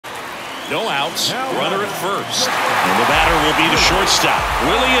No outs, runner at first. And the batter will be the shortstop,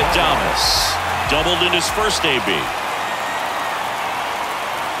 Willy. Doubled in his first AB.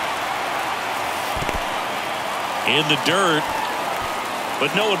 In the dirt,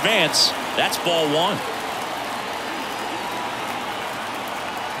 but no advance. That's ball one.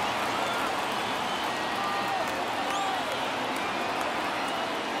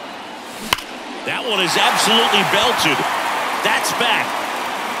 That one is absolutely belted. That's back.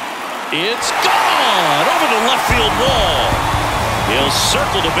 It's gone over the left field wall. He'll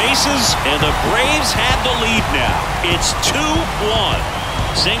circle the bases, and the Braves have the lead now. It's 2-1.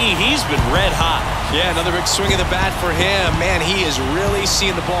 Zingy, he's been red hot. Yeah, another big swing of the bat for him. Man, he is really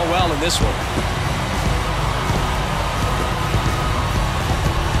seeing the ball well in this one.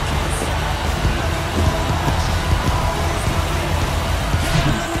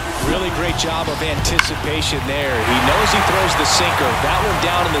 Really great job of anticipation there. He knows he throws the sinker. That one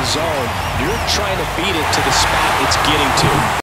down in the zone. You're trying to beat it to the spot it's getting to.